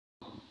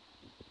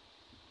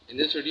In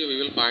this video we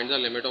will find the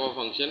limit of a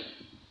function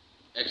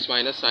x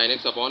minus sin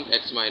x upon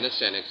x minus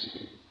tan x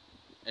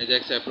as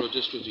x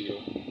approaches to 0.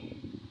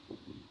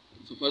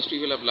 So first we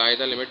will apply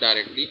the limit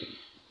directly.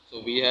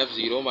 So we have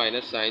 0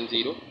 minus sin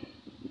 0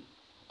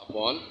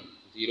 upon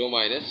 0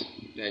 minus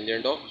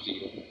tangent of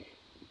 0.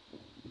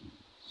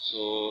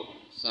 So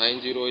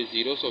sin 0 is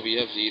 0, so we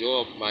have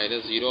 0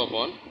 minus 0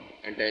 upon,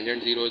 and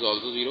tangent 0 is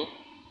also 0.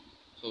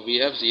 So we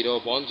have 0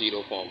 upon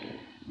 0 form.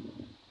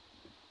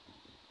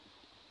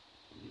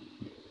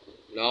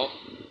 Now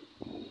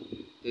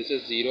this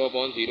is 0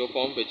 upon 0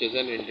 form, which is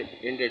an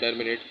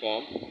indeterminate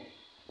form.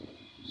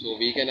 So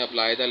we can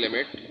apply the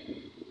limit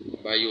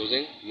by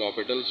using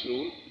L'Hopital's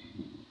rule.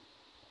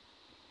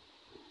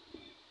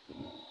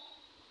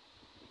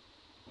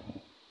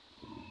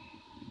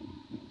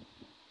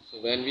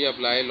 So when we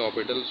apply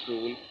L'Hopital's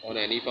rule on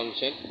any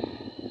function,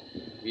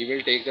 we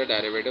will take the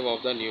derivative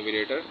of the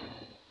numerator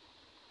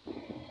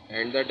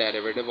and the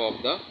derivative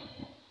of the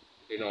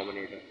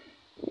denominator.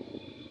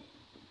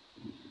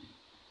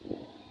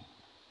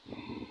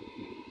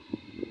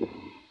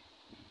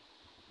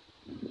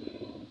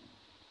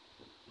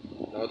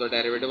 Now the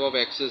derivative of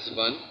x is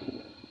 1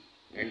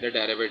 and the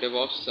derivative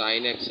of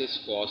sin x is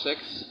cos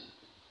x,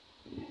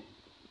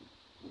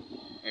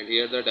 and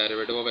here the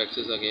derivative of x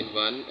is again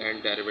 1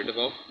 and derivative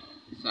of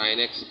sin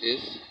x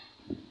is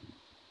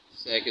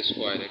sec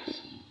square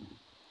x.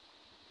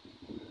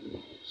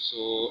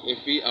 So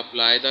if we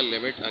apply the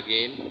limit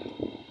again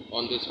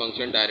on this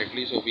function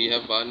directly, so we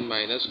have 1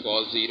 minus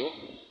cos 0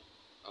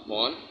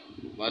 upon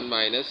 1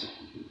 minus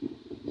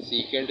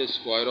secant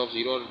square of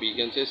 0, or we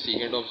can say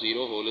secant of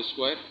 0 whole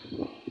square,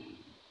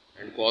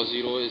 and cos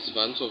 0 is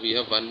 1, so we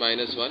have 1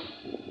 minus 1,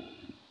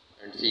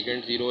 and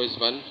secant 0 is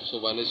 1, so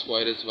 1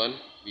 square is 1,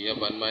 we have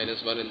 1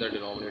 minus 1 in the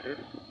denominator,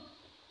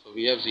 so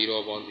we have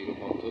 0 upon 0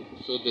 form.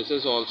 So this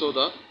is also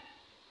the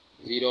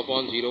 0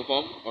 upon 0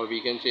 form, or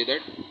we can say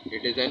that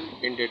it is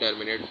an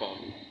indeterminate form.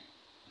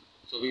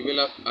 So we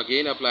will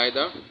again apply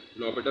the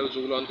L'Hopital's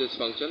rule on this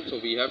function. So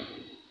we have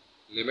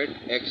limit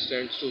x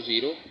tends to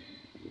 0,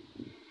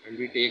 and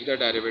we take the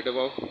derivative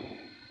of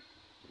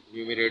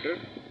numerator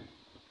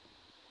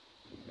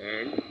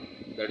and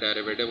the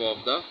derivative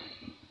of the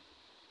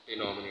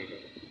denominator.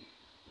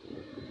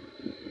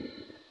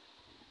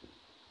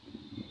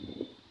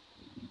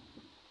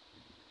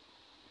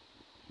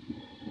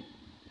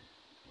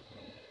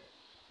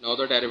 Now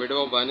the derivative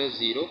of 1 is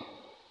 0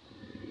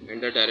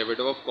 and the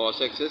derivative of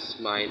cos x is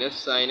minus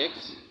sin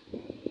x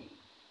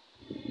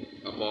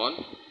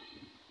upon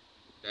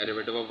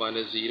derivative of 1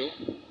 is 0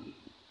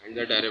 and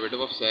the derivative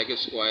of sec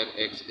square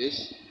x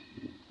is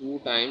 2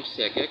 times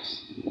sec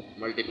x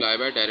multiplied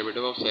by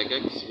derivative of sec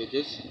x, which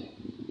is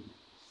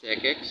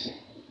sec x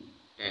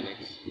tan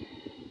x.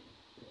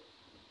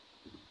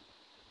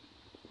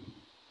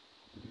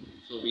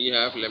 So we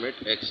have limit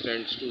x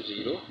tends to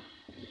 0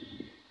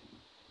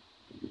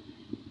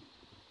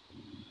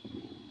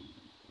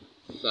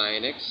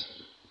 sin x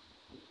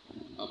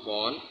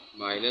upon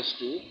minus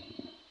 2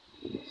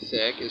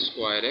 sec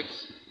square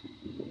x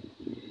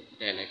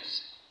tan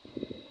x.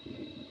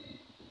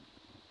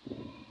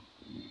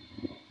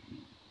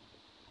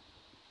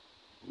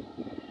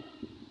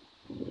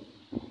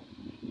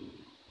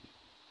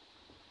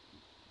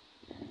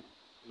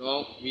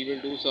 Now we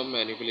will do some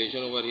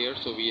manipulation over here.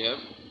 So we have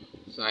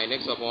sin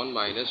x upon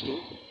minus 2,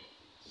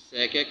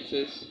 sec x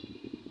is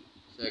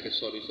sec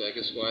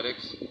square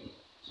x.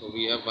 So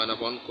we have 1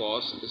 upon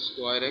cos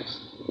square x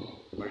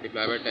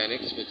multiplied by tan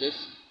x, which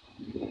is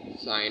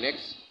sin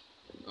x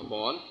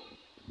upon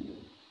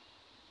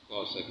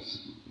cos x.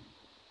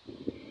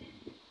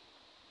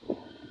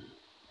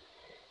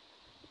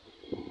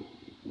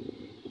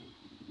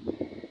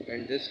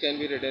 And this can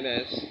be written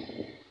as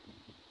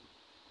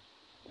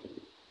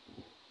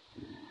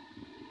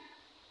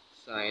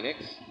sin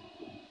x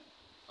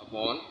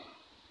upon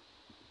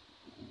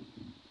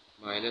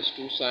minus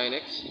 2 sin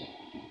x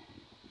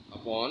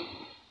upon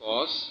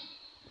cos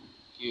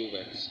cube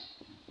x.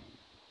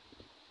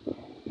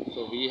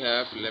 So we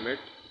have limit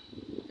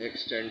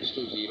x tends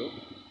to 0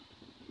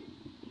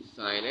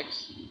 sin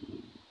x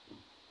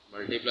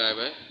multiplied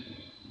by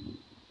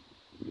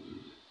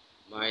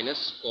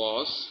minus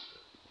cos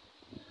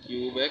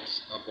cube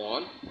x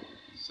upon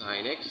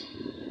sin x,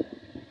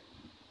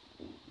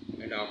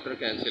 and after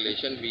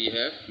cancellation we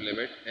have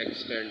limit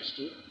x tends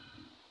to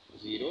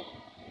 0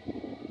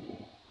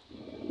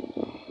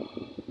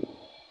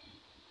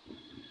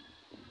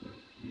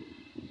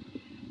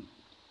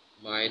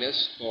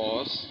 minus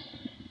cos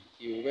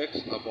cube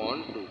x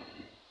upon 2.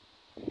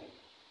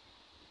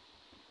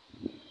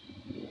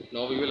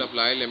 Now we will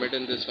apply limit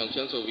in this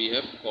function. So we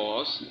have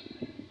cos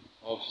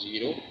of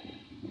 0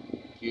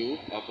 cube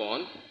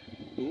upon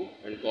 2,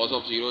 and cos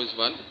of 0 is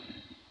 1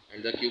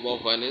 and the cube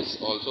of 1 is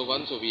also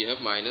 1, so we have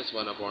minus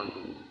 1 upon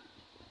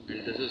 2,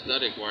 and this is the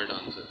required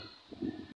answer.